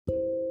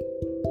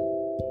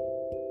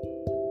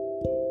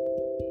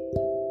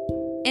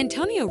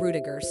Antonio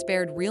Rudiger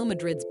spared Real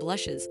Madrid's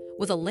blushes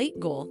with a late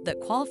goal that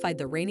qualified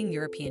the reigning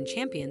European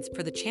champions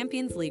for the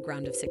Champions League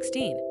round of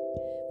 16.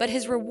 But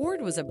his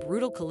reward was a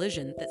brutal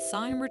collision that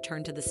saw him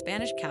return to the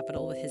Spanish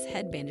capital with his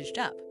head bandaged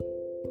up.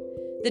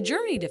 The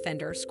Germany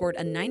defender scored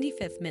a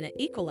 95th-minute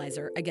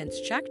equalizer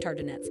against Shakhtar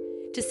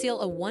Donetsk to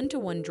seal a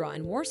 1-1 draw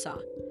in Warsaw,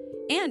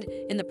 and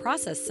in the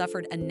process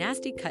suffered a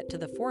nasty cut to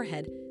the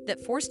forehead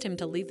that forced him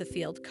to leave the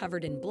field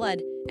covered in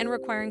blood and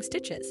requiring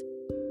stitches.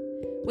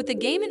 With the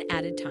game in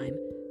added time,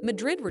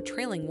 Madrid were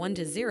trailing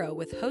 1-0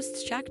 with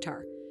hosts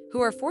Shakhtar,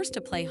 who are forced to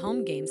play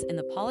home games in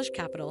the Polish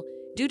capital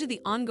due to the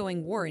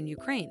ongoing war in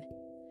Ukraine,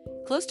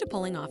 close to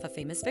pulling off a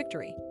famous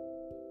victory.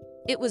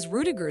 It was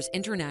Rudiger's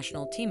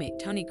international teammate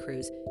Toni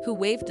Kroos who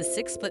waved the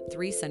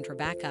 6'3"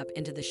 centre-back up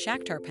into the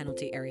Shakhtar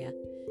penalty area,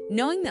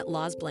 knowing that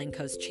Los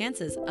Blancos'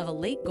 chances of a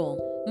late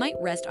goal might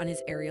rest on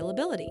his aerial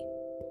ability.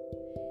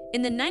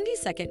 In the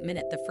 92nd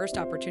minute, the first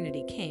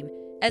opportunity came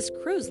as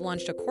Kroos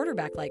launched a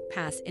quarterback-like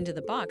pass into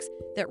the box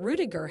that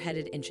Rudiger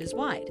headed inches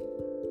wide.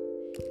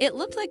 It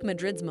looked like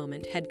Madrid's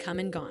moment had come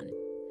and gone,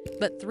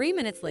 but 3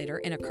 minutes later,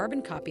 in a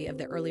carbon copy of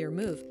the earlier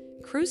move,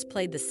 Kroos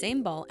played the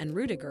same ball and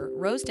Rudiger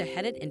rose to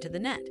head it into the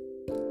net.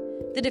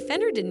 The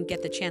defender didn't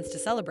get the chance to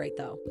celebrate,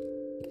 though.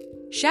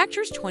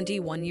 Shakhtar's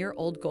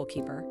 21-year-old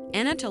goalkeeper,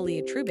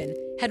 Anatoly Trubin,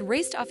 had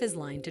raced off his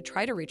line to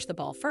try to reach the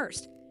ball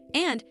first,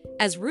 and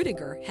as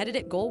Rudiger headed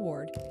it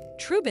goalward,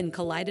 Trubin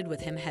collided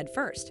with him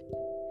headfirst.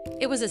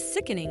 It was a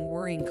sickening,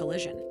 worrying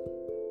collision.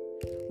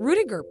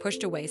 Rudiger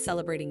pushed away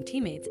celebrating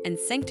teammates and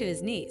sank to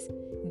his knees,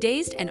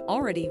 dazed and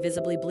already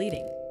visibly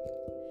bleeding.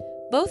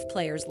 Both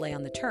players lay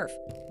on the turf,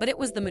 but it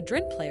was the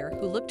Madrid player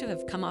who looked to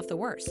have come off the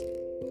worst.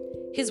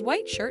 His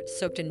white shirt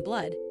soaked in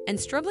blood and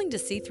struggling to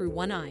see through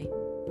one eye,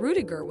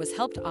 Rudiger was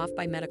helped off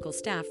by medical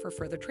staff for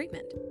further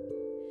treatment.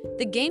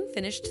 The game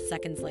finished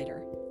seconds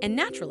later, and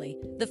naturally,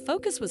 the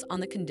focus was on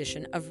the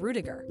condition of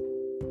Rudiger.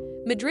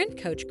 Madrid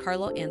coach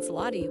Carlo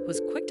Ancelotti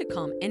was quick to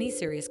calm any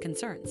serious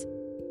concerns.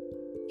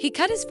 "He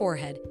cut his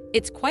forehead.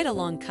 It's quite a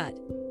long cut,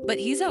 but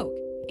he's okay,"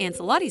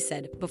 Ancelotti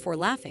said before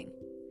laughing.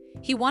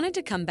 He wanted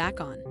to come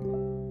back on.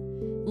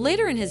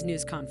 Later in his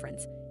news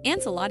conference,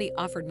 Ancelotti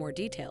offered more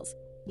details.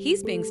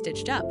 He's being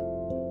stitched up.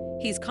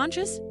 He's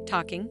conscious,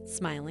 talking,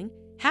 smiling,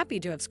 happy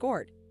to have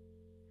scored.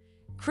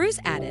 Kroos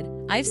added,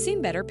 "I've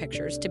seen better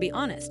pictures, to be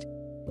honest.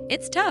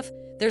 It's tough.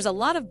 There's a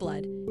lot of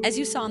blood, as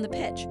you saw on the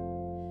pitch.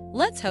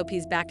 Let's hope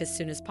he's back as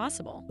soon as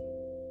possible."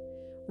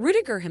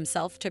 Rudiger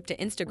himself took to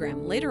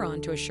Instagram later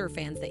on to assure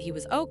fans that he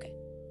was okay.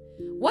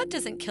 "What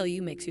doesn't kill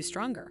you makes you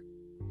stronger,"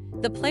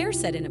 the player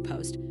said in a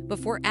post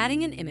before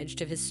adding an image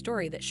to his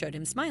story that showed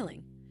him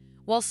smiling,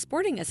 while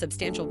sporting a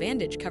substantial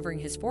bandage covering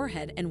his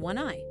forehead and one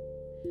eye,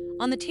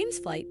 on the team's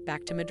flight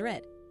back to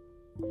Madrid.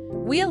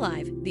 "We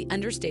alive," the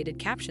understated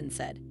caption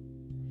said.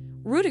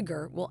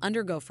 Rudiger will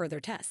undergo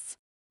further tests.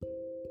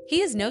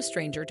 He is no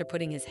stranger to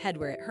putting his head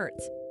where it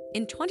hurts.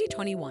 In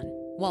 2021,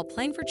 while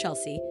playing for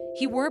Chelsea,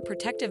 he wore a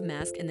protective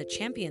mask in the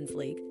Champions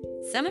League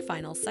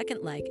semi-final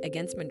second leg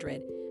against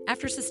Madrid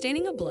after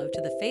sustaining a blow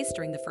to the face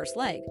during the first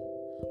leg,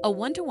 a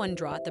 1-1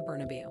 draw at the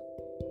Bernabeu.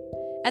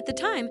 At the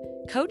time,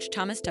 coach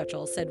Thomas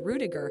Tuchel said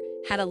Rudiger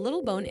had a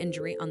little bone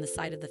injury on the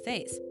side of the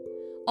face,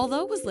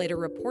 although it was later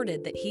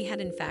reported that he had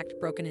in fact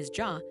broken his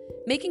jaw,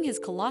 making his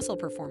colossal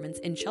performance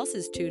in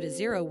Chelsea's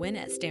 2-0 win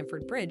at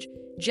Stamford Bridge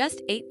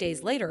just 8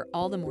 days later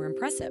all the more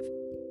impressive.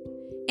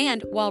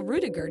 And while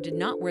Rudiger did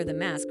not wear the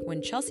mask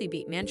when Chelsea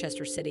beat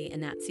Manchester City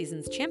in that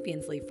season's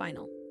Champions League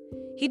final,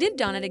 he did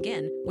don it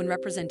again when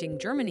representing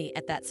Germany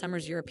at that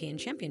summer's European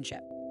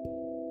Championship.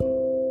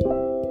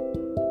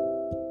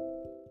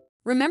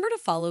 Remember to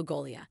follow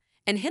Golia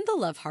and hit the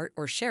love heart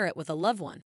or share it with a loved one.